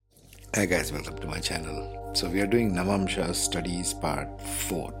Hi guys, welcome to my channel. So we are doing Navamsha Studies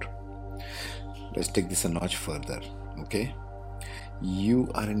Part-4. Let's take this a notch further, okay?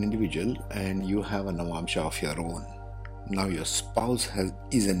 You are an individual and you have a Navamsha of your own. Now your spouse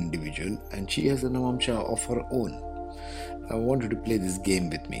is an individual and she has a Navamsha of her own. I want you to play this game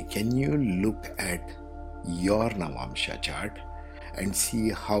with me. Can you look at your Navamsha chart and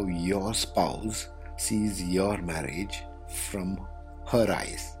see how your spouse sees your marriage from her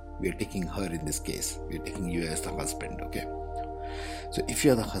eyes? We are taking her in this case. We are taking you as the husband, okay? So if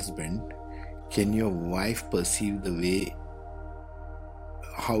you are the husband, can your wife perceive the way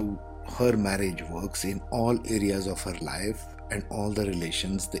how her marriage works in all areas of her life and all the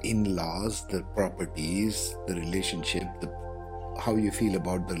relations, the in-laws, the properties, the relationship, how you feel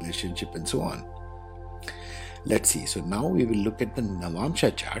about the relationship and so on? Let's see. So now we will look at the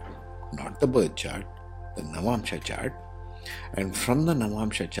Navamsha chart, not the birth chart, the Navamsha chart. And from the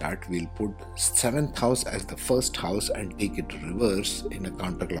Navamsha chart, we'll put 7th house as the first house and take it reverse in a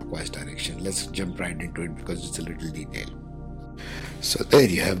counterclockwise direction. Let's jump right into it because it's a little detail. So there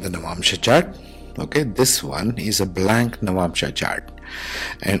you have the Navamsha chart. Okay, this one is a blank Navamsha chart.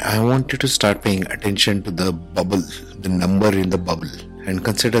 And I want you to start paying attention to the bubble, the number in the bubble, and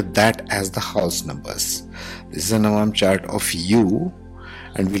consider that as the house numbers. This is a Navamsha chart of you.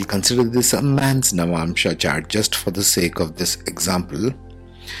 And we'll consider this a man's Navamsha chart just for the sake of this example.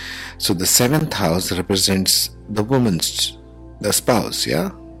 So the 7th house represents the the spouse,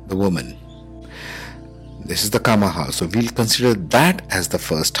 the woman. This is the Kama house. So we'll consider that as the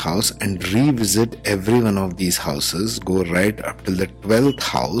first house and revisit every one of these houses, go right up till the 12th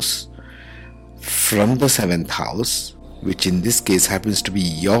house from the 7th house, which in this case happens to be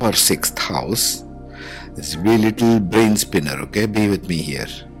your 6th house. This will be a little brain spinner, okay? Be with me here.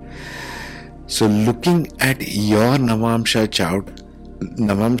 So looking at your Navamsha chart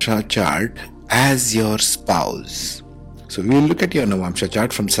as your spouse. So we will look at your Navamsha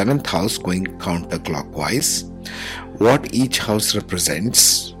chart from 7th house going counterclockwise. What each house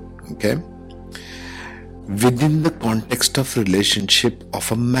represents, okay? Within the context of relationship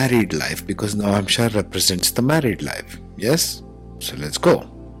of a married life, because Navamsha represents the married life. Yes? So let's go.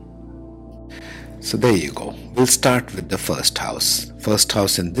 So there you go. We'll start with the first house. First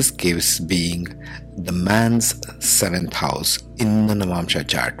house in this case being the man's 7th house in the Navamsha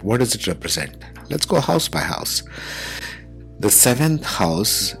chart. What does it represent? Let's go house by house. The 7th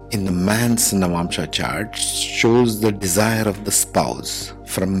house in the man's Navamsha chart shows the desire of the spouse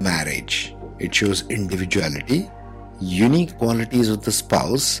from marriage. It shows individuality, unique qualities of the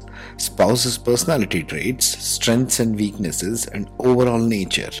spouse's personality traits, strengths and weaknesses, and overall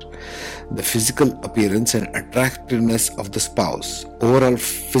nature, the physical appearance and attractiveness of the spouse, overall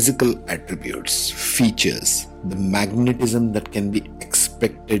physical attributes, features, the magnetism that can be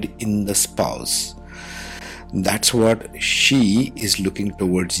expected in the spouse. That's what she is looking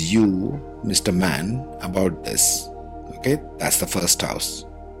towards you, Mr. Man, about this. Okay, that's the first house.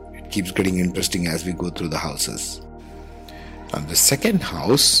 It keeps getting interesting as we go through the houses. Now the second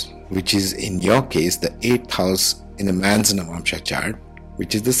house, which is in your case the 8th house in a man's Navamsha chart,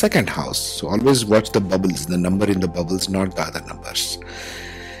 which is the second house. So always watch the bubbles, the number in the bubbles, not the other numbers.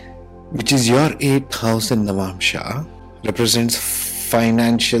 Which is your 8th house in Navamsha, represents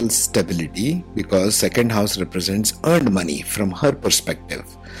financial stability because second house represents earned money from her perspective.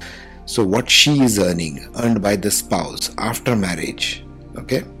 So what she is earned by the spouse after marriage.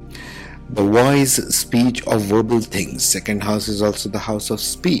 Okay. The voice, speech of verbal things. Second house is also the house of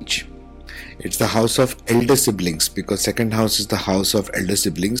speech. It's the house of elder siblings because second house is the house of elder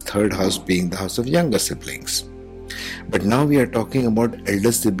siblings, third house being the house of younger siblings. But now we are talking about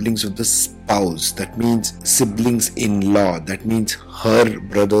elder siblings of the spouse. That means siblings-in-law. That means her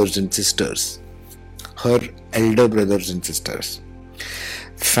brothers and sisters. Her elder brothers and sisters.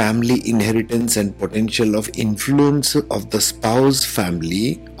 Family inheritance and potential of influence of the spouse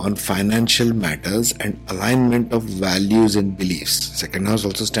family on financial matters and alignment of values and beliefs. Second house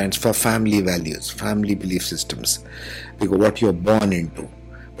also stands for family values, family belief systems, because what you're born into.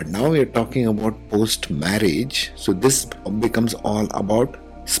 But now we are talking about post-marriage, so this becomes all about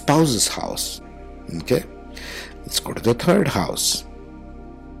spouse's house. Okay, let's go to the third house.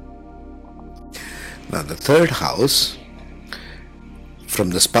 Now the third house, from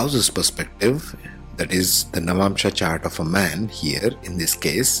the spouse's perspective, that is the Navamsha chart of a man here in this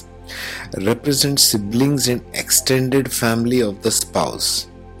case, represents siblings and extended family of the spouse.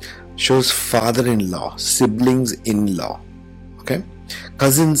 Shows father-in-law, siblings-in-law, okay,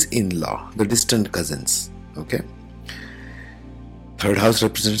 cousins-in-law, the distant cousins, okay. Third house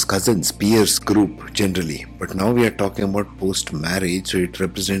represents cousins, peers, group generally. But now we are talking about post-marriage, so it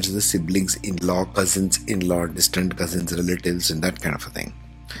represents the siblings, in-law, cousins, in-law, distant cousins, relatives, and that kind of a thing.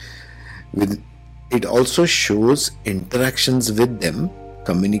 It also shows interactions with them,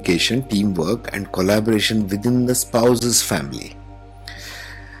 communication, teamwork, and collaboration within the spouse's family.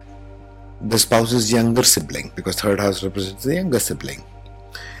 The spouse's younger sibling, because third house represents the younger sibling.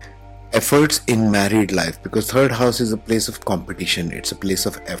 Efforts in married life, because third house is a place of competition, it's a place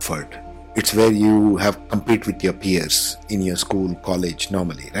of effort. It's where you have compete with your peers in your school, college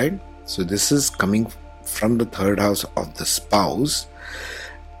normally, right? So this is coming from the third house of the spouse.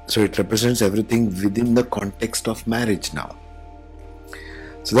 So it represents everything within the context of marriage now.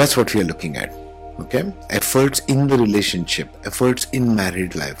 So that's what we are looking at. Okay, efforts in the relationship, efforts in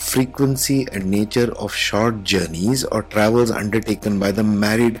married life, frequency and nature of short journeys or travels undertaken by the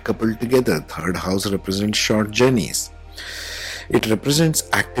married couple together. Third house represents short journeys. It represents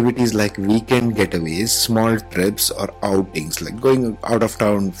activities like weekend getaways, small trips or outings, like going out of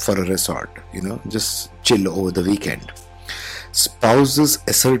town for a resort, just chill over the weekend. Spouse's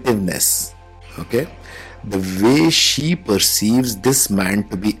assertiveness, okay? The way she perceives this man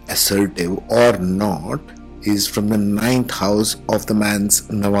to be assertive or not is from the 9th house of the man's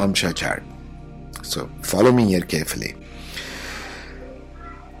Navamsha chart. So follow me here carefully.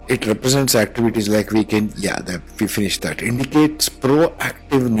 It represents activities like weekend, we finished that. Indicates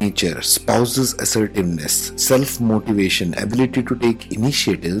proactive nature, spouse's assertiveness, self-motivation, ability to take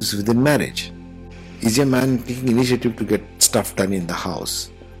initiatives within marriage. Is a man taking initiative to get stuff done in the house?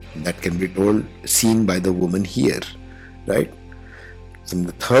 That can be seen by the woman here, right? From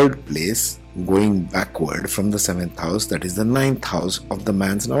the third place, going backward from the 7th house, that is the 9th house of the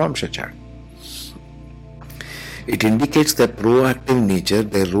man's Navamsha chart. It indicates their proactive nature,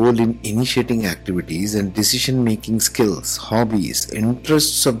 their role in initiating activities and decision-making skills, hobbies,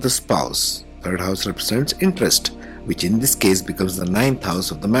 interests of the spouse. Third house represents interest, which in this case becomes the 9th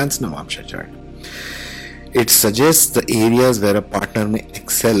house of the man's Navamsha chart. It suggests the areas where a partner may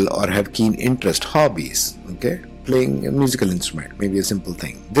excel or have keen interest, hobbies, okay? Playing a musical instrument, maybe a simple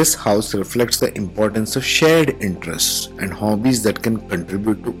thing. This house reflects the importance of shared interests and hobbies that can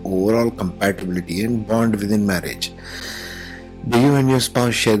contribute to overall compatibility and bond within marriage. Do you and your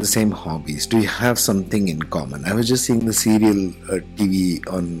spouse share the same hobbies? Do you have something in common? I was just seeing the serial TV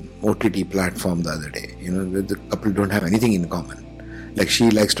on OTT platform the other day. The couple don't have anything in common. Like she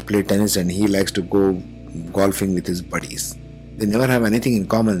likes to play tennis and he likes to go golfing with his buddies. They never have anything in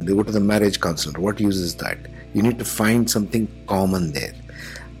common. They go to the marriage counselor. What use is that? You need to find something common there.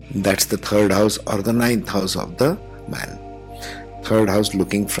 That's the third house or the 9th house of the man. Third house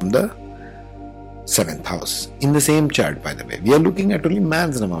looking from the 7th house. In the same chart, by the way. We are looking at only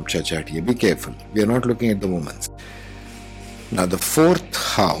man's Navamsha chart here. Be careful. We are not looking at the woman's. Now the 4th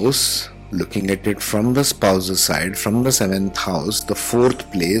house, looking at it from the spouse's side, from the 7th house, the 4th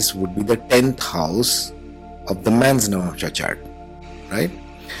place would be the 10th house of the man's Navamsha chart, right?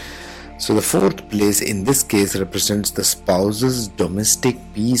 So the 4th place in this case represents the spouse's domestic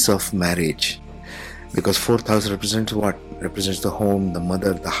peace of marriage, because 4th house represents what? Represents the home, the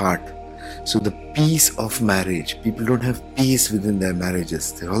mother, the heart. So the peace of marriage. People don't have peace within their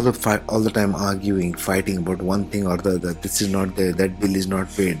marriages. They're all the time arguing, fighting about one thing or the other. This is not there, that bill is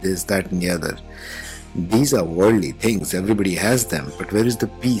not paid, this, that and the other. These are worldly things. Everybody has them. But where is the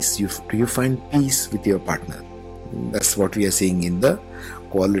peace? Do you find peace with your partner? That's what we are seeing in the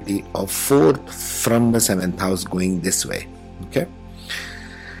quality of 4th from the 7th house going this way. Okay?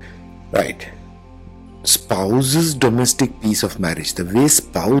 Right. Spouse's domestic peace of marriage. The way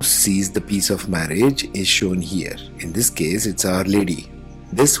spouse sees the peace of marriage is shown here. In this case, it's Our Lady.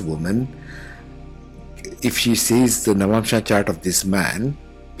 This woman, if she sees the Navamsha chart of this man,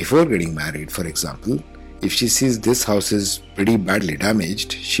 before getting married, for example, if she sees this house is pretty badly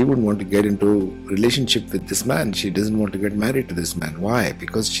damaged, she wouldn't want to get into relationship with this man. She doesn't want to get married to this man. Why?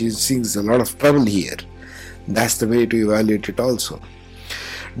 Because she sees a lot of trouble here. That's the way to evaluate it also.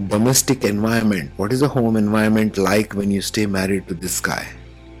 Domestic environment. What is a home environment like when you stay married to this guy?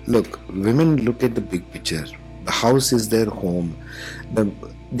 Look, women look at the big picture. The house is their home,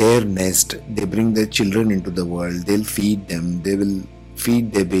 their nest. They bring their children into the world. They'll feed them. They will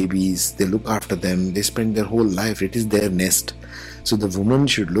feed their babies. They look after them. They spend their whole life. It is their nest. So the woman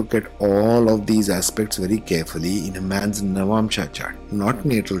should look at all of these aspects very carefully in a man's Navamsha chart, not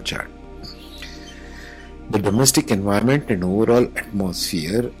natal chart. The domestic environment and overall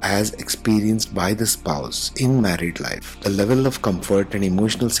atmosphere as experienced by the spouse in married life. The level of comfort and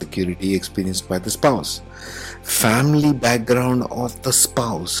emotional security experienced by the spouse. Family background of the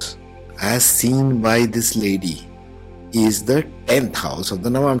spouse as seen by this lady. is the 10th house of the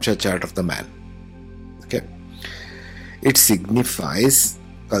Navamsha chart of the man. Okay. It signifies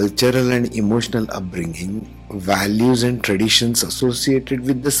cultural and emotional upbringing, values and traditions associated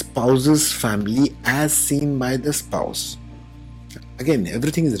with the spouse's family as seen by the spouse. Again,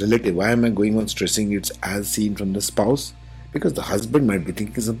 everything is relative. Why am I going on stressing it's as seen from the spouse? Because the husband might be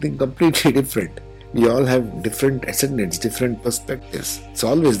thinking something completely different. We all have different ascendants, different perspectives. It's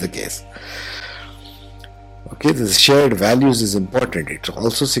always the case. Okay, the shared values is important. It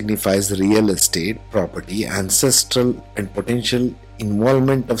also signifies real estate, property, ancestral and potential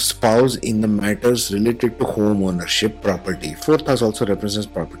involvement of spouse in the matters related to home ownership, property. Fourth house also represents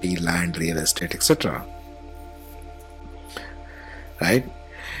property, land, real estate, etc. Right?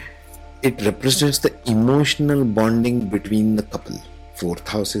 It represents the emotional bonding between the couple. Fourth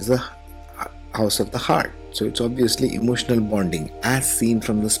house is the house of the heart. So it's obviously emotional bonding as seen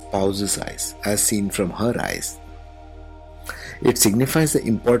from the spouse's eyes, as seen from her eyes. It signifies the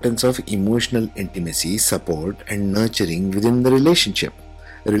importance of emotional intimacy, support and nurturing within the relationship.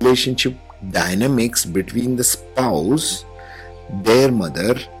 Relationship dynamics between the spouse, their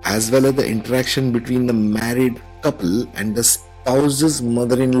mother, as well as the interaction between the married couple and the spouse's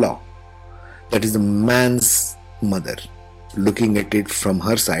mother-in-law. That is the man's mother. Looking at it from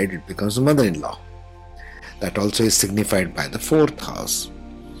her side, it becomes the mother-in-law. That also is signified by the fourth house.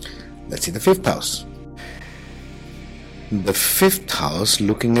 Let's see the fifth house. The fifth house,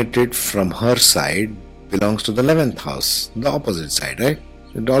 looking at it from her side, belongs to the 11th house, the opposite side, right?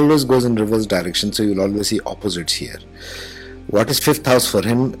 It always goes in reverse direction, so you'll always see opposites here. What is fifth house for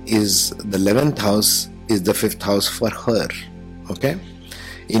him is the 11th house is the fifth house for her, okay?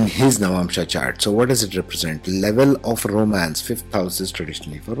 In his Navamsha chart. So what does it represent? Level of romance. Fifth house is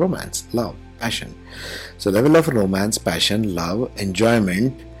traditionally for romance, love, passion. So level of romance, passion, love,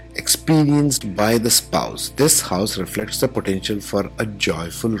 enjoyment experienced by the spouse. This house reflects the potential for a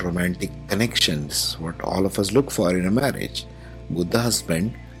joyful romantic connection. This is what all of us look for in a marriage, both the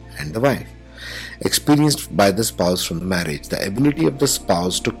husband and the wife. Experienced by the spouse from the marriage. The ability of the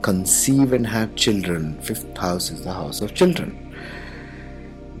spouse to conceive and have children. Fifth house is the house of children.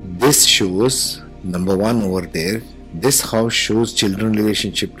 This shows, number one over there, this house shows children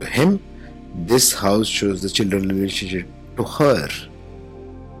relationship to him. This house shows the children relationship to her.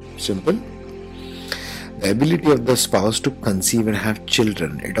 Simple. The ability of the spouse to conceive and have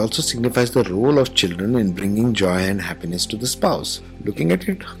children. It also signifies the role of children in bringing joy and happiness to the spouse. Looking at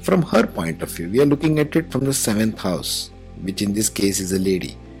it from her point of view, we are looking at it from the 7th house, which in this case is a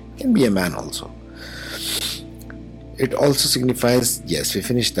lady. Can be a man also. It also signifies, yes, we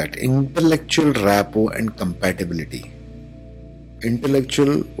finished that, intellectual rapport and compatibility.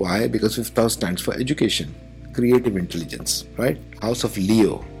 Intellectual, why? Because 5th house stands for education, creative intelligence, right? House of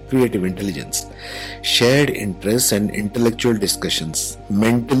Leo, creative intelligence. Shared interests and intellectual discussions,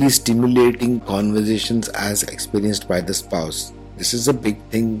 mentally stimulating conversations as experienced by the spouse. This is a big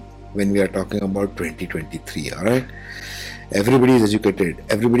thing when we are talking about 2023, alright? Everybody is educated.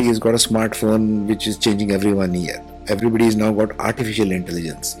 Everybody has got a smartphone which is changing every 1 year. Everybody has now got artificial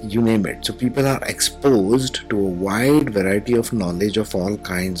intelligence, you name it. So people are exposed to a wide variety of knowledge of all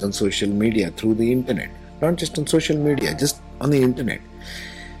kinds on social media through the internet. Not just on social media, just on the internet.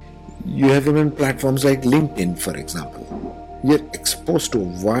 You have even platforms like LinkedIn, for example. You're exposed to a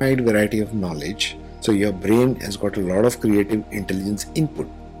wide variety of knowledge. So your brain has got a lot of creative intelligence input,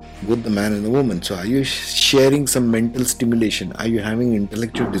 both the man and the woman. So are you sharing some mental stimulation? Are you having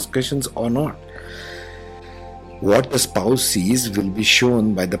intellectual discussions or not? What the spouse sees will be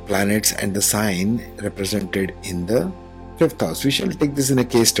shown by the planets and the sign represented in the 5th house. We shall take this in a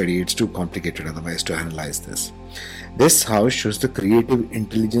case study. It's too complicated otherwise to analyze this. This house shows the creative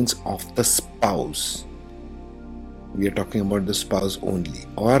intelligence of the spouse. We are talking about the spouse only,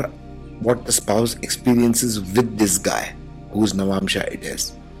 or what the spouse experiences with this guy, whose Navamsha it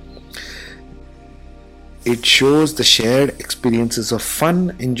is. It shows the shared experiences of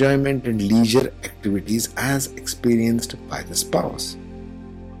fun, enjoyment and leisure activities as experienced by the spouse.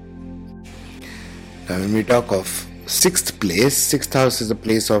 Now when we talk of 6th place, 6th house is a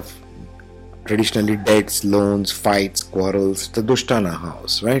place of traditionally debts, loans, fights, quarrels. It's the Dushtana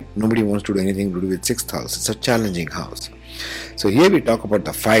house, right? Nobody wants to do anything to do with 6th house. It's a challenging house. So here we talk about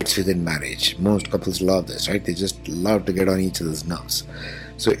the fights within marriage. Most couples love this, right? They just love to get on each other's nerves.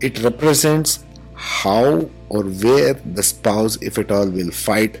 So it represents how or where the spouse, if at all, will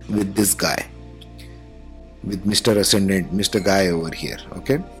fight with this guy, with Mr. Ascendant, Mr. Guy over here,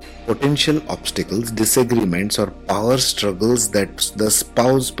 okay? Potential obstacles, disagreements or power struggles that the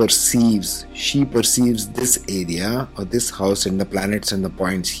spouse perceives, she perceives this area or this house and the planets and the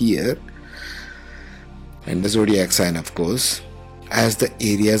points here and the zodiac sign, of course, as the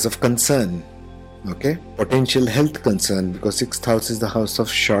areas of concern. Okay, potential health concern, because 6th house is the house of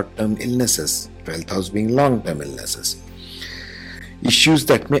short-term illnesses, 12th house being long-term illnesses. Issues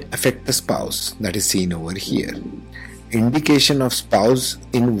that may affect the spouse, that is seen over here. Indication of spouse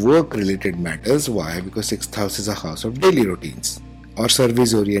in work-related matters. Why? Because 6th house is a house of daily routines or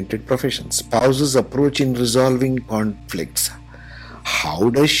service-oriented professions. Spouse's approach in resolving conflicts. How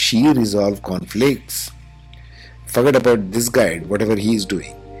does she resolve conflicts? Forget about this guide, whatever he is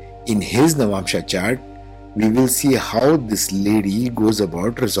doing. In his Navamsha chart, we will see how this lady goes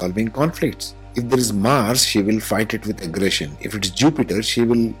about resolving conflicts. If there is Mars, she will fight it with aggression. If it's Jupiter, she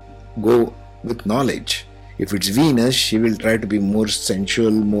will go with knowledge. If it's Venus, she will try to be more sensual,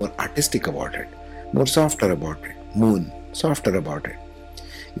 more artistic about it, more softer about it. Moon, softer about it.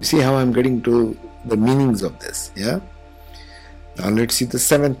 You see how I'm getting to the meanings of this, yeah? Now let's see the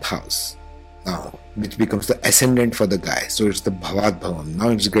 7th house. Now, which becomes the ascendant for the guy. So it's the Bhavad Bhavam. Now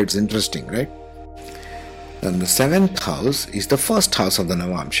it gets interesting, right? Then the 7th house is the first house of the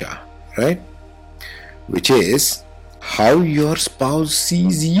Navamsha, right? Which is how your spouse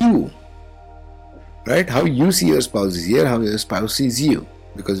sees you. Right? How you see your spouse is here, how your spouse sees you.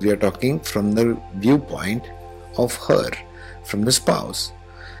 Because we are talking from the viewpoint of her, from the spouse.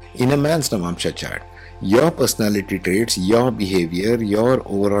 In a man's Navamsha chart, your personality traits, your behavior, your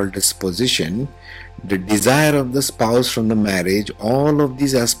overall disposition, the desire of the spouse from the marriage, all of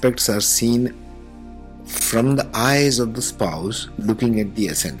these aspects are seen from the eyes of the spouse looking at the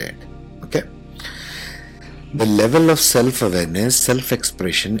ascendant. Okay? The level of self-awareness,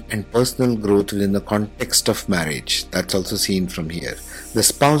 self-expression and personal growth within the context of marriage, that's also seen from here. The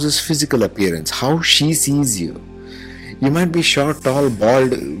spouse's physical appearance, how she sees you. You might be short, tall,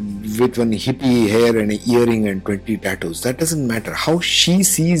 bald, with one hippie hair and an earring and 20 tattoos. That doesn't matter. How she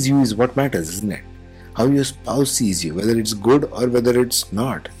sees you is what matters, isn't it? How your spouse sees you, whether it's good or whether it's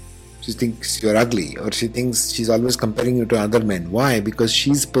not. She thinks you're ugly, or she thinks she's always comparing you to other men. Why? Because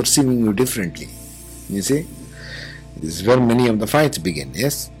she's perceiving you differently. You see? This is where many of the fights begin,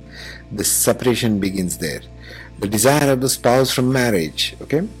 yes? The separation begins there. The desire of the spouse from marriage,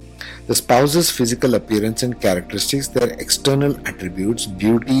 okay? The spouse's physical appearance and characteristics, their external attributes,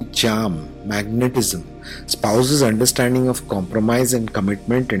 beauty, charm, magnetism, spouse's understanding of compromise and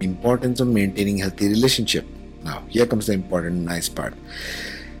commitment and importance of maintaining healthy relationship. Now, here comes the important nice part.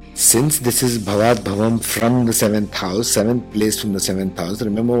 Since this is Bhavad Bhavam from the 7th house, 7th place from the 7th house,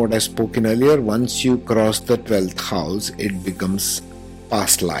 remember what I spoke in earlier? Once you cross the 12th house, it becomes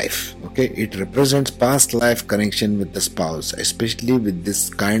past life. Okay, it represents past life connection with the spouse, especially with this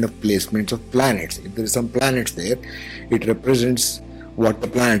kind of placements of planets. If there is some planets there, it represents what the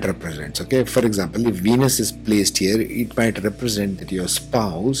planet represents. Okay, for example, if Venus is placed here, it might represent that your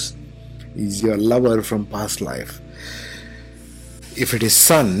spouse is your lover from past life. If it is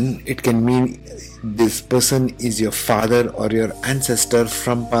Sun, it can mean this person is your father or your ancestor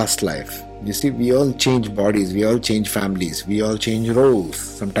from past life. You see, we all change bodies, we all change families, we all change roles.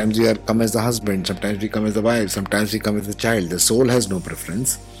 Sometimes we come as the husband, sometimes we come as the wife, sometimes we come as the child. The soul has no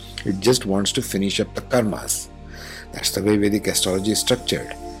preference. It just wants to finish up the karmas. That's the way Vedic Astrology is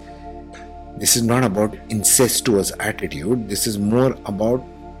structured. This is not about incestuous attitude. This is more about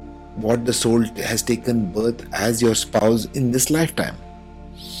what the soul has taken birth as your spouse in this lifetime.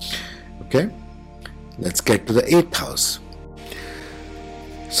 Okay? Let's get to the 8th house.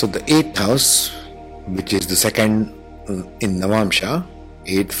 So the 8th house, which is the second in Navamsha,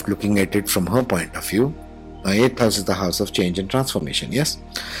 8th looking at it from her point of view. Now 8th house is the house of change and transformation, yes?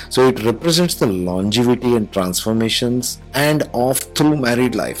 So it represents the longevity and transformations and of through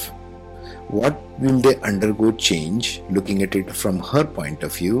married life. What will they undergo change, looking at it from her point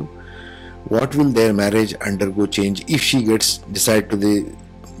of view? What will their marriage undergo change if she decide to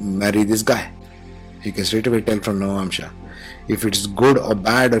marry this guy? You can straight away tell from Navamsha. If it's good or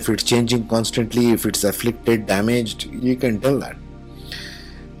bad, if it's changing constantly, if it's afflicted, damaged, you can tell that.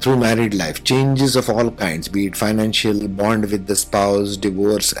 Through married life, changes of all kinds, be it financial, bond with the spouse,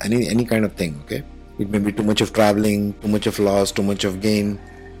 divorce, any kind of thing, okay? It may be too much of traveling, too much of loss, too much of gain.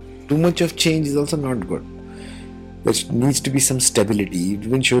 Too much of change is also not good. There needs to be some stability. It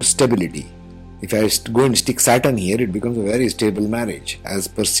even shows stability. If I go and stick Saturn here, it becomes a very stable marriage as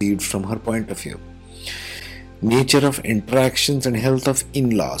perceived from her point of view. Nature of interactions and health of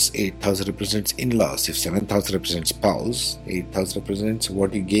in-laws. 8th house represents in-laws. If 7th house represents spouse, 8th house represents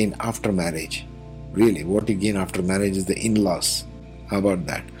what you gain after marriage. Really, what you gain after marriage is the in-laws. How about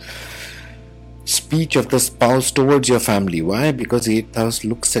that? Speech of the spouse towards your family. Why? Because 8th house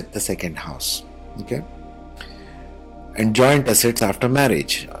looks at the 2nd house. Okay? And joint assets after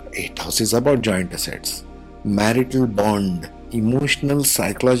marriage. 8th house is about joint assets. marital bond, emotional,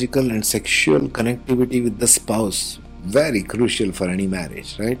 psychological and sexual connectivity with the spouse. Very crucial for any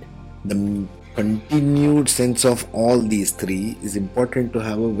marriage, right? The continued sense of all these three is important to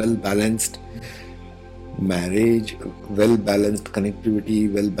have a well-balanced marriage, well-balanced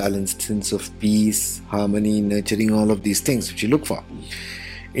connectivity, well-balanced sense of peace, harmony, nurturing, all of these things which you look for.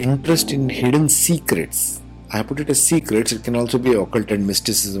 Interest in hidden secrets. I put it as secrets. It can also be occult and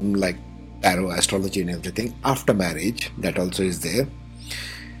mysticism like tarot, astrology and everything. After marriage, that also is there.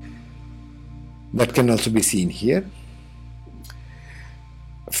 That can also be seen here.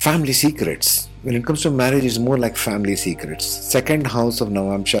 Family secrets. When it comes to marriage, it's more like family secrets. Second house of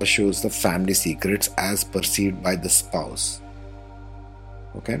Navamsha shows the family secrets as perceived by the spouse.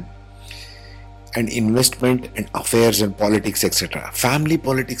 Okay? And investment and affairs and politics, etc. Family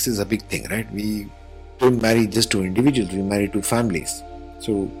politics is a big thing, right? We don't marry just two individuals, we marry two families.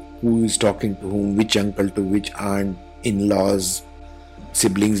 So who is talking to whom, which uncle to which aunt, in-laws,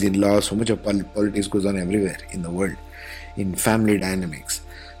 siblings, in-laws, so much of politics goes on everywhere in the world, in family dynamics.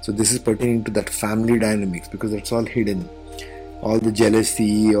 So this is pertaining to that family dynamics because that's all hidden. All the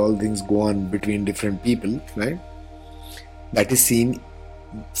jealousy, all things go on between different people, right? That is seen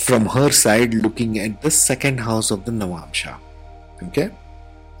from her side looking at the second house of the Navamsha. Okay?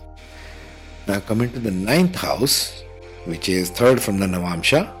 Now coming to the ninth house, which is third from the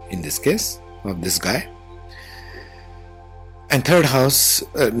Navamsha, in this case, of this guy. And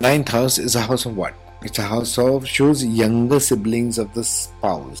ninth house is a house of what? It's a house of, shows younger siblings of the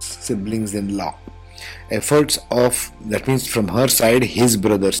spouse, siblings-in-law. Efforts of, that means from her side, his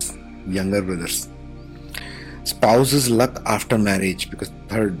brothers, younger brothers. Spouse's luck after marriage, because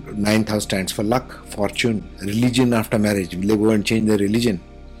ninth house stands for luck, fortune, religion after marriage. Will they go and change their religion?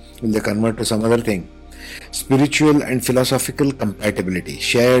 Will they convert to some other thing? Spiritual and philosophical compatibility,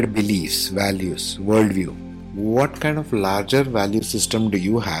 shared beliefs, values, worldview. What kind of larger value system do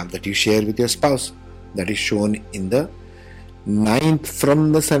you have that you share with your spouse? That is shown in the ninth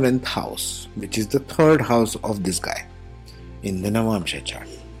from the seventh house, which is the third house of this guy in the Navamsha chart.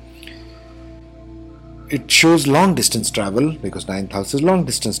 It shows long distance travel because ninth house is long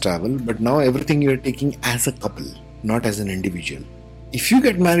distance travel, but now everything you are taking as a couple, not as an individual. If you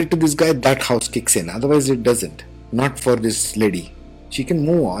get married to this guy, that house kicks in, otherwise it doesn't. Not for this lady. She can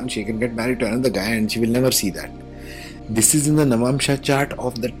move on, she can get married to another guy and she will never see that. This is in the Navamsha chart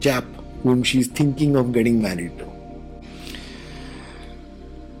of the chap whom she is thinking of getting married to.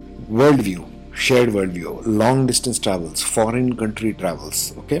 Worldview, shared worldview, long distance travels, foreign country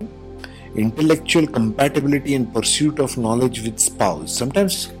travels, okay? Intellectual compatibility and pursuit of knowledge with spouse.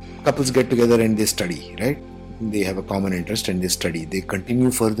 Sometimes couples get together and they study, right? They have a common interest and they study. They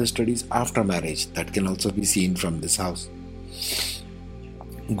continue further studies after marriage. That can also be seen from this house.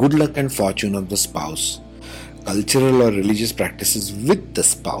 Good luck and fortune of the spouse. Cultural or religious practices with the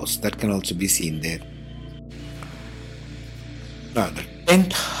spouse. That can also be seen there. Now the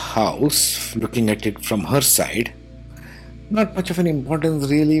 10th house, looking at it from her side, not much of an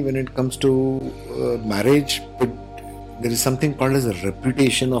importance really when it comes to marriage, but there is something called as a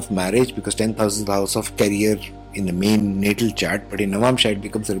reputation of marriage because 10th house is the house of career in the main natal chart, but in Navamsha it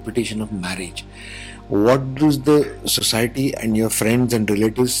becomes a reputation of marriage. What does the society and your friends and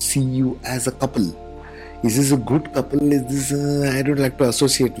relatives see you as a couple? Is this a good couple? Is this I don't like to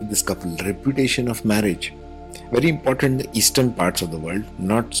associate with this couple. Reputation of marriage. Very important in the eastern parts of the world.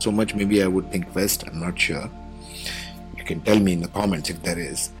 Not so much, maybe I would think west, I'm not sure. You can tell me in the comments if there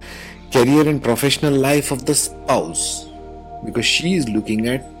is. Career and professional life of the spouse. Because she is looking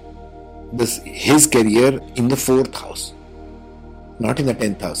at his career in the 4th house. Not in the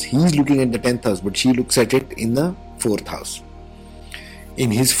 10th house. He is looking at the 10th house, but she looks at it in the 4th house.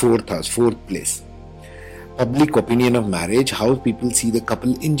 In his 4th house, 4th place. Public opinion of marriage, how people see the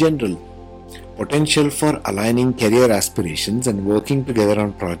couple in general. Potential for aligning career aspirations and working together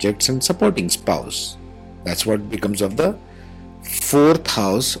on projects and supporting spouse. That's what becomes of the 4th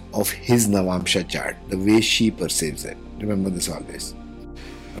house of his Navamsha chart, the way she perceives it. Remember this always.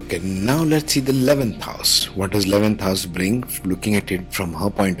 Okay, now let's see the 11th house. What does 11th house bring, looking at it from her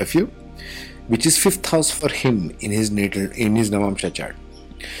point of view? Which is 5th house for him in his Navamsha chart.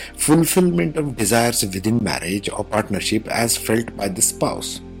 Fulfillment of desires within marriage or partnership as felt by the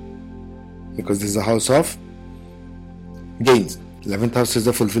spouse. Because this is a house of gains. 11th house is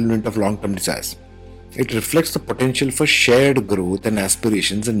the fulfillment of long-term desires. It reflects the potential for shared growth and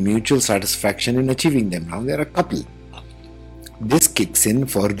aspirations and mutual satisfaction in achieving them. Now they are a couple. This kicks in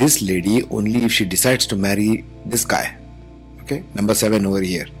for this lady only if she decides to marry this guy. Okay, number 7 over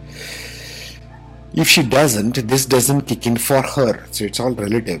here. If she doesn't, this doesn't kick in for her. So it's all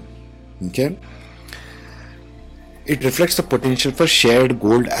relative. Okay. It reflects the potential for shared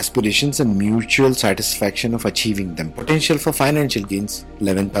goal aspirations and mutual satisfaction of achieving them. Potential for financial gains.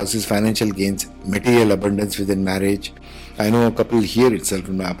 11th house is financial gains, material abundance within marriage. I know a couple here itself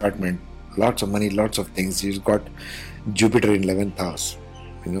in my apartment. Lots of money, lots of things. He's got Jupiter in 11th house.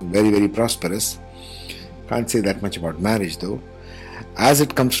 Very, very prosperous. Can't say that much about marriage though. As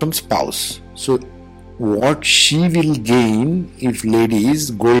it comes from spouse. So what she will gain, if ladies,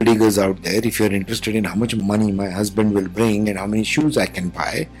 gold diggers out there, if you're interested in how much money my husband will bring and how many shoes I can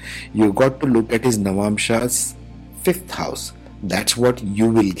buy, you got to look at his Navamsha's 5th house. That's what you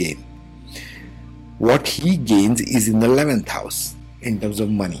will gain. What he gains is in the 11th house in terms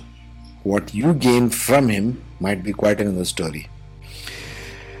of money. What you gain from him might be quite another story.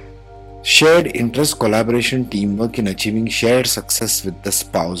 Shared interest, collaboration, teamwork in achieving shared success with the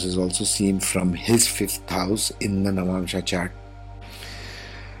spouse is also seen from his 5th house in the Navamsha chart.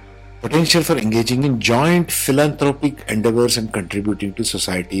 Potential for engaging in joint philanthropic endeavors and contributing to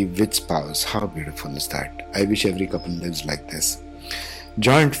society with spouse. How beautiful is that? I wish every couple lives like this.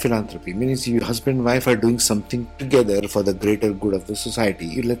 Joint philanthropy means you husband and wife are doing something together for the greater good of the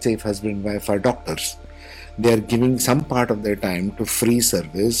society. Let's say if husband and wife are doctors, they are giving some part of their time to free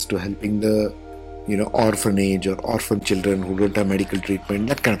service, to helping the orphanage or orphan children who don't have medical treatment,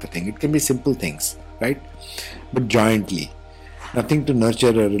 that kind of a thing. It can be simple things, right? But jointly. Nothing to nurture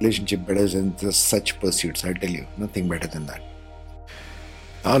a relationship better than such pursuits, I tell you. Nothing better than that.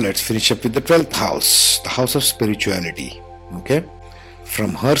 Now let's finish up with the 12th house, the house of spirituality. Okay?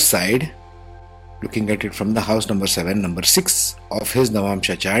 From her side, looking at it from the house number 7, number 6 of his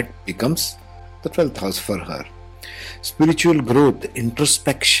Navamsha chart becomes the 12th house for her. Spiritual growth,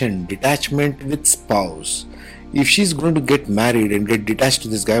 introspection, detachment with spouse. If she's going to get married and get detached to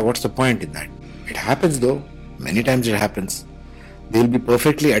this guy, what's the point in that? It happens though. Many times it happens. They'll be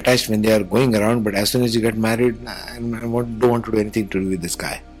perfectly attached when they are going around, but as soon as you get married, I don't want to do anything to do with this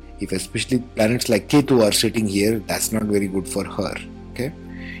guy. If especially planets like Ketu are sitting here, that's not very good for her. Okay?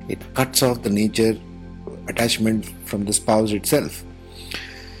 It cuts off the nature, attachment from the spouse itself.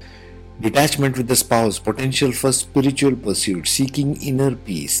 Detachment with the spouse, potential for spiritual pursuit, seeking inner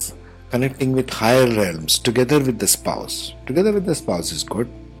peace, connecting with higher realms, together with the spouse. Together with the spouse is good.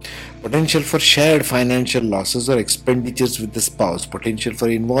 Potential for shared financial losses or expenditures with the spouse. Potential for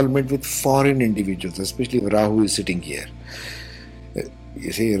involvement with foreign individuals, especially if Rahu is sitting here.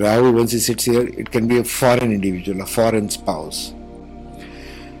 You see, Rahu, once he sits here, it can be a foreign individual, a foreign spouse.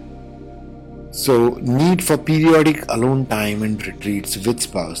 So, need for periodic alone time and retreats with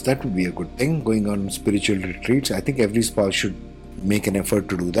spouse. That would be a good thing. Going on spiritual retreats. I think every spouse should make an effort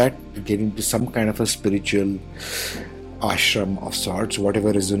to do that. To get into some kind of a spiritual ashram of sorts.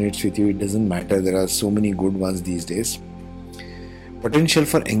 Whatever resonates with you, it doesn't matter. There are so many good ones these days. Potential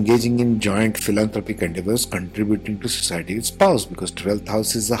for engaging in joint philanthropic endeavors, contributing to society with spouse. Because 12th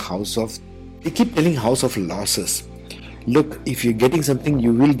house is a house of, they keep telling house of losses. Look, if you're getting something,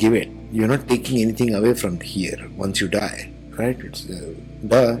 you will give it. You're not taking anything away from here once you die, right?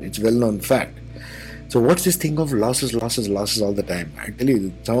 It's well-known fact. So what's this thing of losses all the time? I tell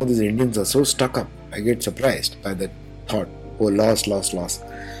you, some of these Indians are so stuck up. I get surprised by that thought. Oh, loss.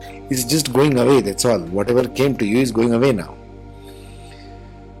 It's just going away, that's all. Whatever came to you is going away now.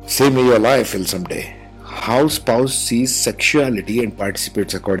 Same way your life will someday. How spouse sees sexuality and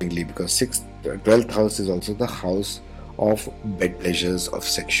participates accordingly, because 12th house is also the house of bed pleasures, of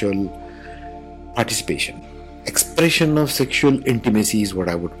sexual participation. Expression of sexual intimacy is what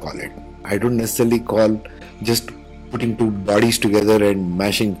I would call it. I don't necessarily call just putting two bodies together and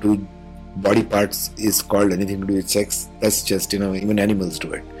mashing two body parts is called anything to do with sex. That's just, even animals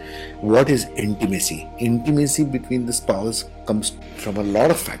do it. What is intimacy? Intimacy between the spouse comes from a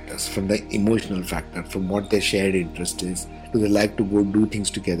lot of factors, from the emotional factor, from what their shared interest is, to they like to go do things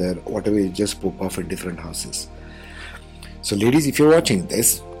together, whatever you just spoke of in different houses. So ladies, if you're watching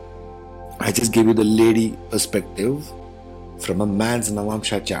this, I just gave you the lady perspective from a man's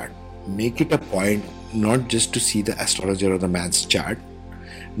Navamsha chart. Make it a point not just to see the astrologer or the man's chart.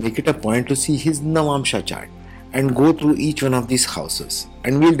 Make it a point to see his Navamsha chart and go through each one of these houses.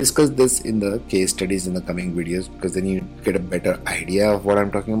 And we'll discuss this in the case studies in the coming videos, because then you get a better idea of what I'm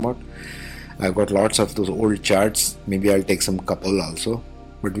talking about. I've got lots of those old charts. Maybe I'll take some couple also.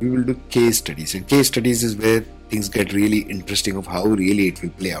 But we will do case studies. And case studies is where things get really interesting of how really it will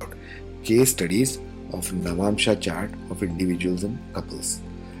play out. Case studies of Navamsha chart of individuals and couples.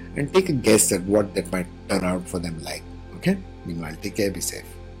 And take a guess at what that might turn out for them like. Okay? Meanwhile, take care, be safe.